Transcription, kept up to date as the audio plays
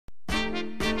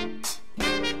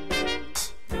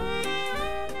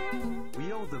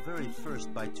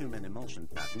first bitumen emulsion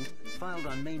patent, filed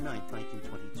on May 9,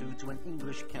 1922, to an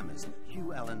English chemist,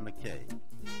 Hugh Allen Mackay.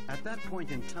 At that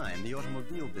point in time, the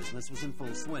automobile business was in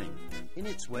full swing. In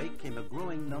its wake came a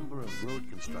growing number of road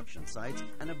construction sites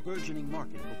and a burgeoning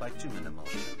market for bitumen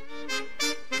emulsion.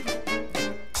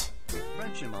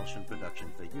 French emulsion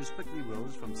production figures quickly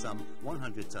rose from some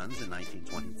 100 tons in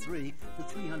 1923 to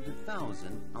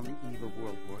 300,000 on the eve of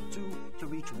World War II to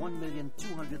reach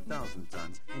 1,200,000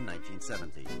 tons in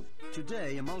 1970.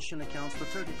 Today, emulsion accounts for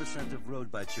 30% of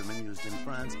road bitumen used in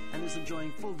France and is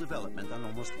enjoying full development on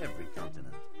almost every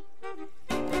continent.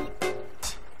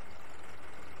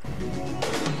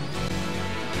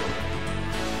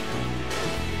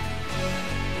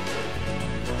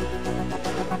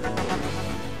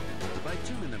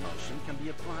 Bitumen emulsion can be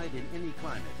applied in any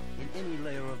climate, in any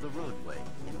layer of the roadway,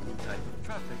 in any type of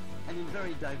traffic, and in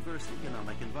very diverse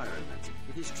economic environments.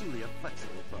 It is truly a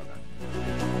flexible product.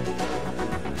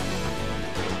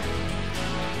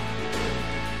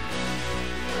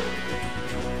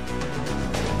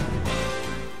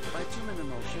 Bitumen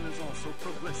emulsion is also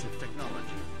progressive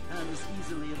technology and is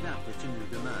easily adapted to new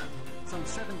demand. Some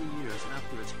 70 years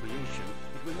after its creation,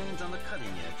 it remains on the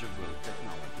cutting edge of road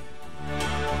technology.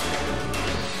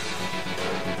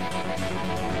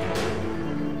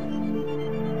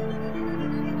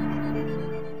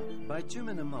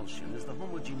 Bitumen emulsion is the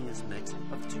homogeneous mix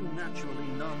of two naturally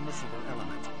non-miscible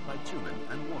elements, bitumen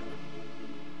and water.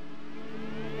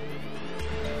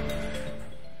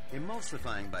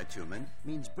 Emulsifying bitumen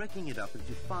means breaking it up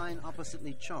into fine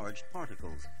oppositely charged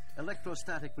particles.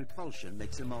 Electrostatic repulsion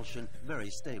makes emulsion very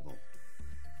stable.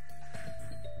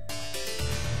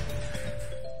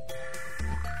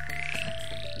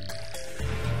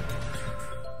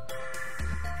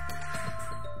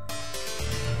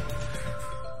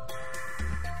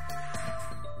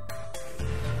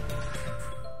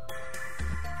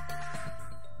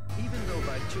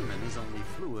 Bitumen is only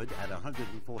fluid at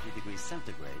 140 degrees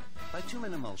centigrade.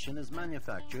 Bitumen emulsion is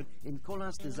manufactured in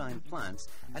Colas designed plants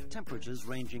at temperatures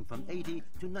ranging from 80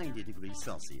 to 90 degrees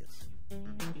Celsius.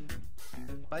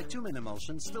 Bitumen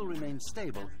emulsion still remains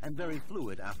stable and very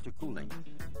fluid after cooling.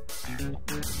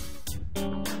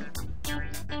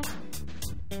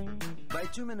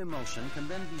 Bitumen emulsion can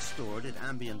then be stored at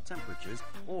ambient temperatures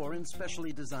or in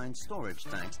specially designed storage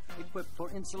tanks equipped for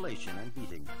insulation and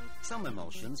heating. Some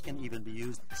emulsions can even be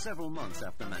used several months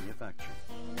after manufacture.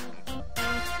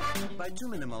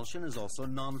 Bitumen emulsion is also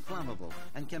non-flammable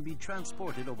and can be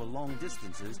transported over long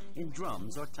distances in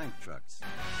drums or tank trucks.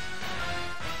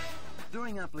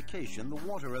 During application, the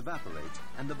water evaporates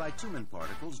and the bitumen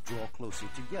particles draw closer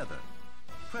together.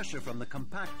 Pressure from the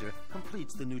compactor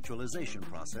completes the neutralization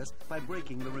process by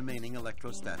breaking the remaining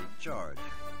electrostatic charge.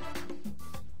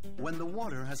 When the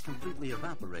water has completely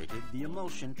evaporated, the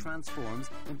emulsion transforms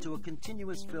into a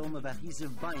continuous film of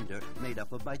adhesive binder made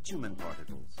up of bitumen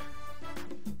particles.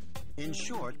 In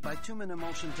short, bitumen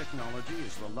emulsion technology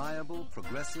is reliable,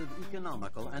 progressive,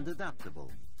 economical, and adaptable.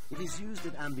 It is used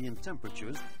at ambient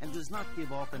temperatures and does not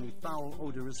give off any foul,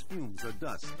 odorous fumes or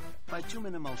dust.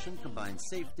 Bitumen emulsion combines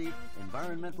safety,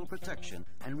 environmental protection,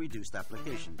 and reduced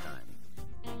application time.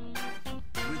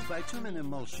 With bitumen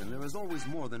emulsion, there is always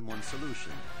more than one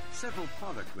solution. Several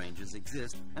product ranges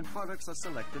exist, and products are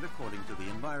selected according to the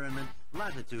environment,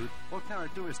 latitude, or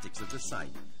characteristics of the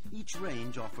site. Each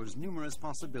range offers numerous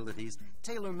possibilities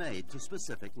tailor-made to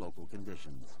specific local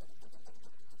conditions.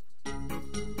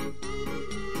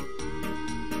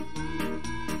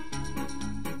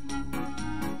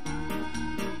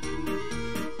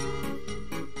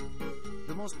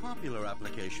 The most popular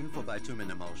application for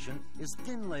bitumen emulsion is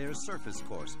thin layer surface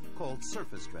course, called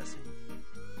surface dressing.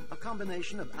 A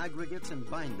combination of aggregates and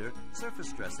binder,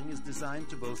 surface dressing is designed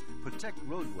to both protect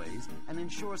roadways and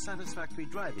ensure satisfactory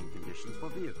driving conditions for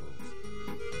vehicles.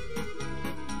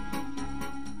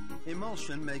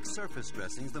 Emulsion makes surface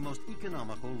dressings the most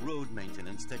economical road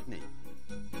maintenance technique.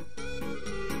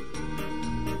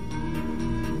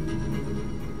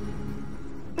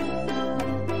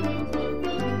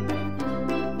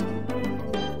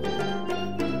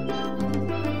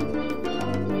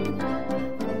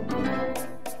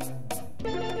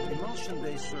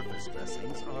 Emulsion-based surface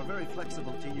dressings are very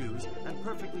flexible to use and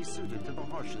perfectly suited to the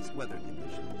harshest weather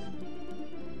conditions.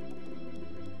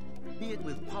 Be it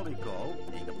with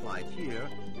Polycol, being applied here,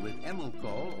 with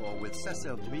Emulcol, or with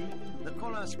Cessel d'Huile, the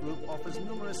Colas Group offers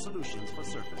numerous solutions for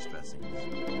surface dressings.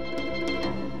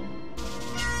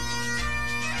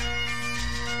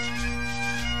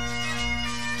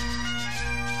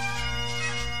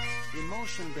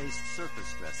 emulsion-based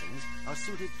surface dressings are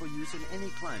suited for use in any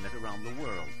climate around the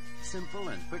world. Simple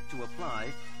and quick to apply,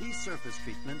 these surface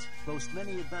treatments boast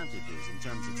many advantages in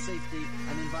terms of safety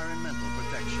and environmental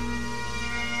protection.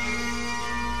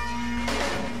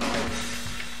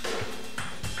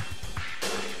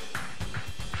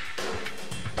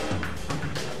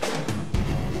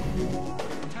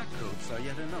 Tack coats are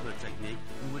yet another technique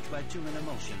in which bitumen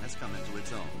emulsion has come into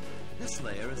its own. This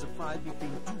layer is applied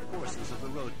between two courses of the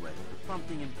roadway,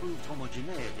 prompting improved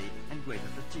homogeneity and greater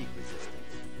fatigue resistance.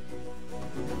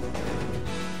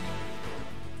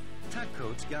 Tack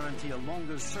coats guarantee a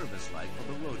longer service life for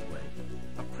the roadway.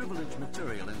 A privileged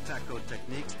material in tack coat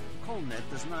techniques, Colnet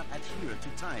does not adhere to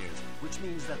tires, which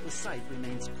means that the site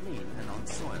remains clean and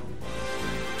unsoiled.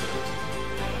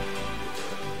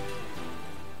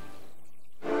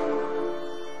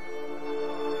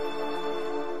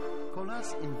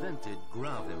 Invented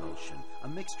Grave emulsion, a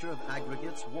mixture of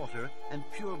aggregates, water, and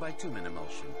pure bitumen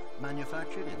emulsion,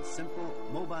 manufactured in simple,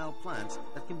 mobile plants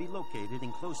that can be located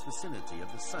in close vicinity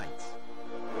of the sites.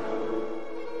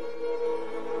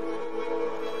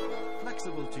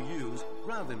 Flexible to use,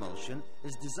 Grave emulsion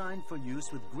is designed for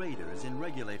use with graders in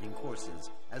regulating courses,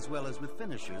 as well as with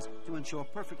finishers to ensure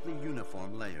perfectly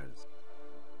uniform layers.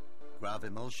 Grave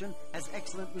emulsion has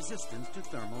excellent resistance to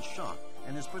thermal shock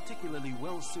and is particularly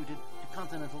well suited to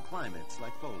continental climates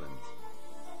like Poland's.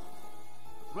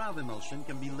 Grave emulsion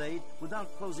can be laid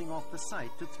without closing off the site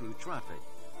to through traffic.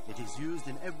 It is used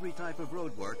in every type of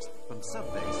roadworks, from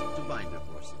subbase to binder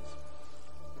courses.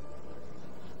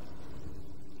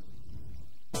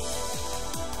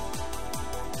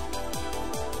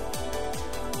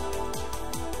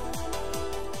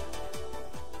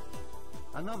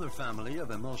 Another family of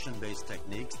emulsion-based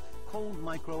techniques, cold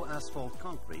micro-asphalt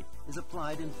concrete, is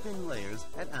applied in thin layers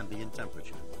at ambient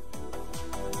temperature.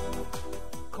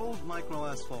 Cold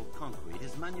micro-asphalt concrete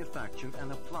is manufactured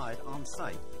and applied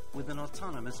on-site with an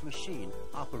autonomous machine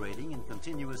operating in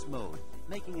continuous mode,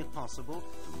 making it possible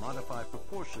to modify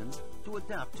proportions to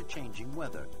adapt to changing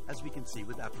weather, as we can see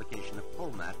with application of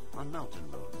Colnet on mountain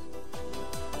roads.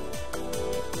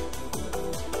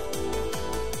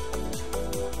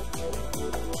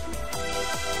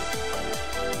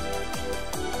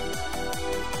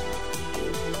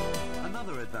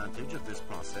 Another advantage of this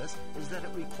process is that it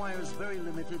requires very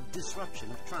limited disruption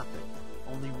of traffic.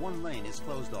 Only one lane is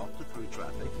closed off to through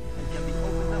traffic and can be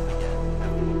opened up again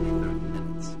after only 30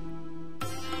 minutes.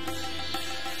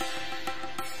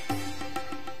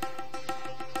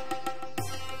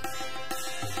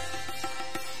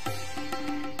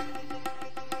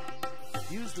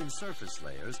 Used in surface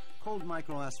layers, cold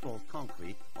micro-asphalt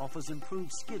concrete offers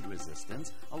improved skid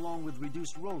resistance along with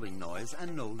reduced rolling noise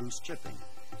and no loose chipping.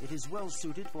 It is well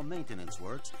suited for maintenance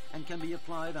works and can be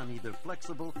applied on either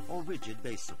flexible or rigid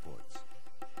base supports.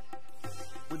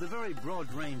 With a very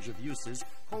broad range of uses,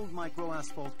 cold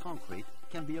micro-asphalt concrete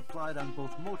can be applied on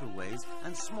both motorways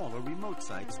and smaller remote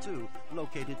sites too,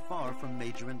 located far from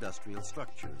major industrial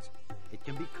structures. It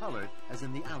can be colored as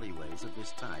in the alleyways of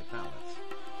this Thai palace.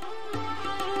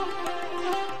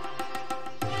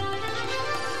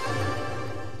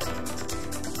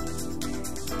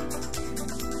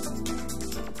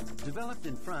 Developed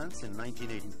in France in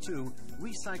 1982,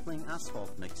 recycling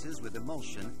asphalt mixes with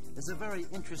emulsion is a very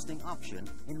interesting option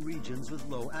in regions with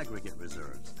low aggregate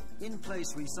reserves.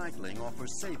 In-place recycling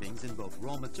offers savings in both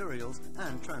raw materials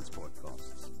and transport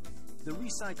costs. The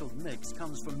recycled mix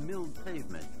comes from milled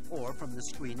pavement or from the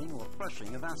screening or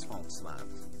crushing of asphalt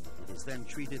slabs. It is then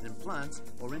treated in plants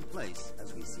or in place,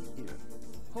 as we see here.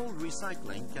 Cold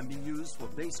recycling can be used for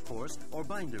base course or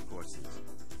binder courses.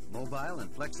 Mobile and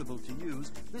flexible to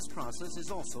use, this process is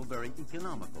also very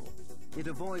economical. It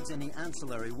avoids any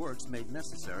ancillary works made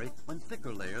necessary when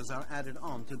thicker layers are added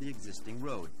on to the existing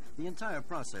road. The entire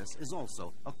process is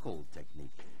also a cold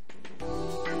technique.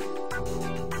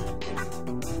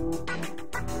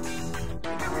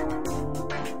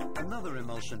 Another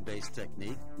emulsion-based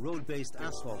technique, road-based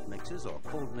asphalt mixes or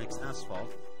cold mix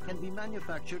asphalt, can be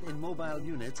manufactured in mobile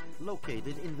units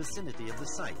located in vicinity of the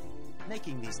site,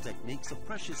 making these techniques a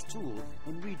precious tool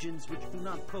in regions which do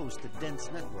not boast a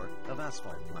dense network of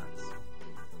asphalt plants.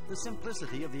 The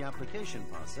simplicity of the application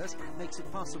process makes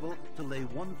it possible to lay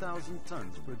 1,000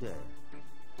 tons per day.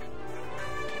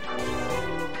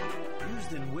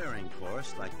 Used in wearing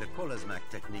course, like the Kolesmak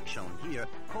technique shown here,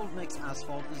 cold mix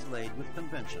asphalt is laid with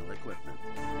conventional equipment.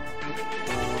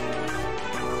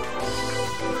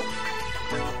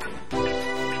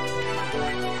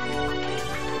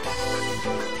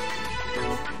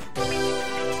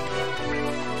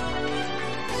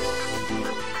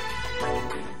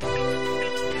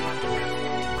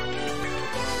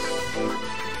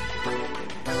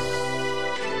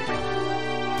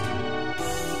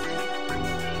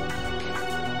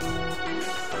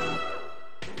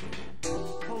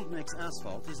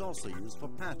 asphalt is also used for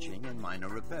patching and minor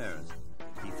repairs,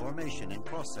 deformation in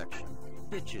cross-section,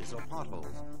 ditches or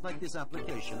potholes, like this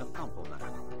application of Compomat.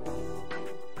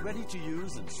 Ready to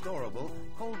use and storable,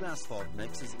 cold asphalt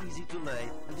mix is easy to lay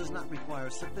and does not require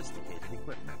sophisticated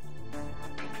equipment.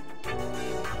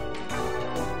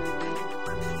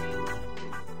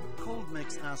 Cold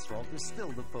mix asphalt is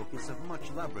still the focus of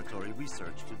much laboratory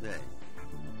research today.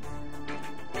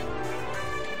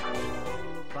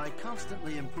 By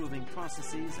constantly improving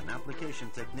processes and application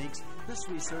techniques, this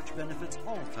research benefits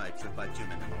all types of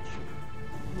bitumen emulsion.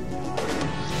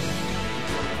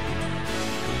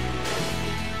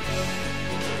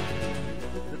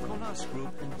 The Colas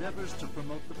Group endeavors to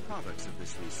promote the products of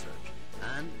this research,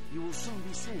 and you will soon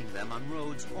be seeing them on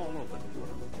roads all over the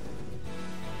world.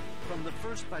 From the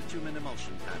first bitumen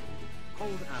emulsion patent,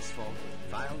 cold asphalt,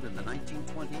 filed in the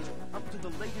 1920s, up to the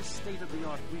latest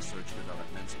state-of-the-art research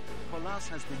developments, Colas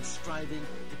has been striving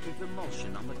to keep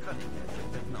emulsion on the cutting edge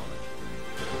of technology.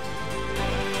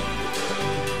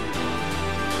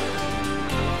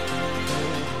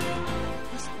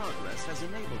 This progress has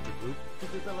enabled the group to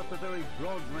develop a very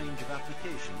broad range of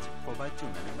applications for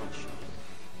bitumen emulsion.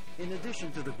 In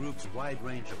addition to the group's wide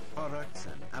range of products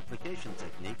and application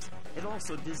techniques, it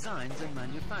also designs and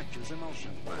manufactures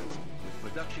emulsion plants with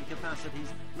production capacities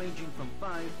ranging from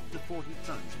 5 to 40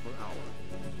 tons per hour.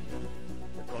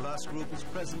 The Colas Group is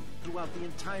present throughout the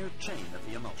entire chain of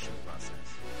the emulsion process.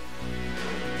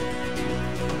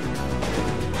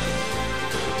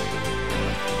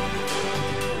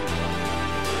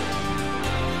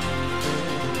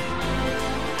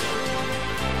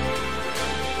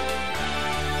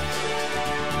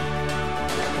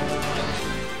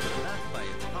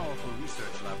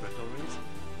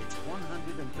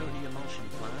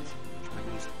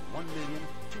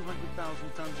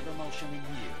 Tons of emulsion a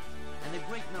year, and a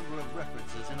great number of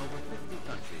references in over 50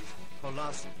 countries.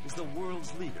 Colas is the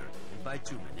world's leader in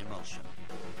bitumen emulsion.